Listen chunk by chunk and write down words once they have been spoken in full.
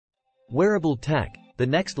Wearable tech, the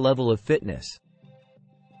next level of fitness.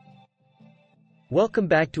 Welcome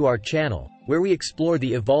back to our channel, where we explore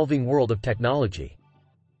the evolving world of technology.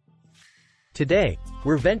 Today,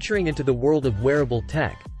 we're venturing into the world of wearable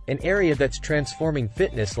tech, an area that's transforming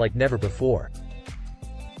fitness like never before.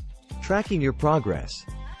 Tracking your progress.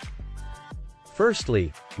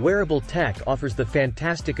 Firstly, wearable tech offers the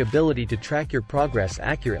fantastic ability to track your progress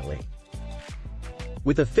accurately.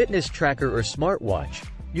 With a fitness tracker or smartwatch,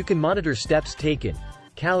 you can monitor steps taken,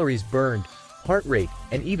 calories burned, heart rate,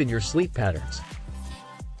 and even your sleep patterns.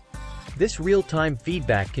 This real-time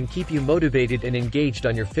feedback can keep you motivated and engaged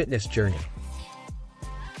on your fitness journey.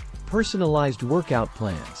 Personalized workout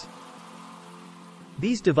plans.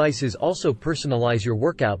 These devices also personalize your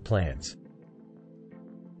workout plans.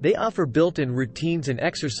 They offer built-in routines and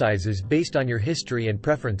exercises based on your history and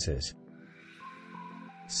preferences.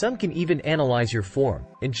 Some can even analyze your form,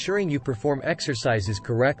 ensuring you perform exercises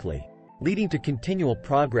correctly, leading to continual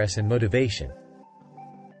progress and motivation.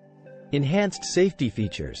 Enhanced safety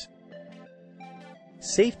features.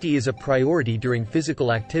 Safety is a priority during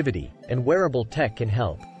physical activity, and wearable tech can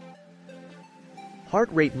help. Heart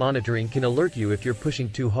rate monitoring can alert you if you're pushing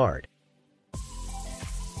too hard.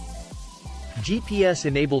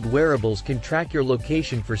 GPS-enabled wearables can track your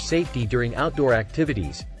location for safety during outdoor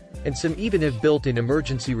activities, and some even have built-in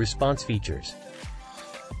emergency response features.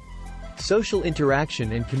 Social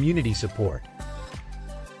interaction and community support.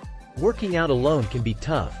 Working out alone can be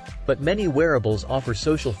tough, but many wearables offer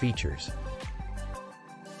social features.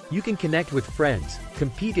 You can connect with friends,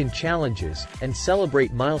 compete in challenges, and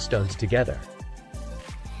celebrate milestones together.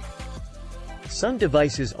 Some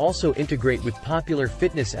devices also integrate with popular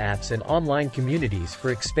fitness apps and online communities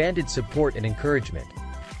for expanded support and encouragement.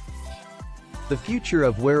 The future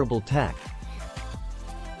of wearable tech.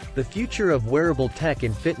 The future of wearable tech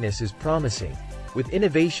in fitness is promising, with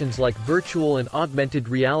innovations like virtual and augmented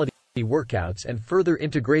reality workouts and further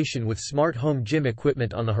integration with smart home gym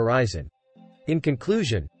equipment on the horizon. In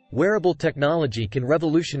conclusion, wearable technology can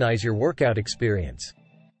revolutionize your workout experience.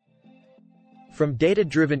 From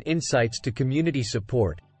data-driven insights to community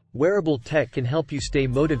support, wearable tech can help you stay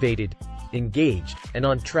motivated, engaged, and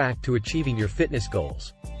on track to achieving your fitness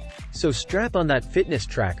goals. So strap on that fitness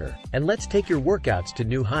tracker, and let's take your workouts to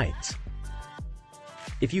new heights.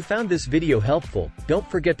 If you found this video helpful, don't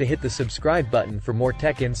forget to hit the subscribe button for more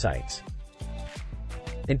tech insights.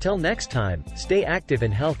 Until next time, stay active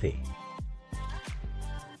and healthy.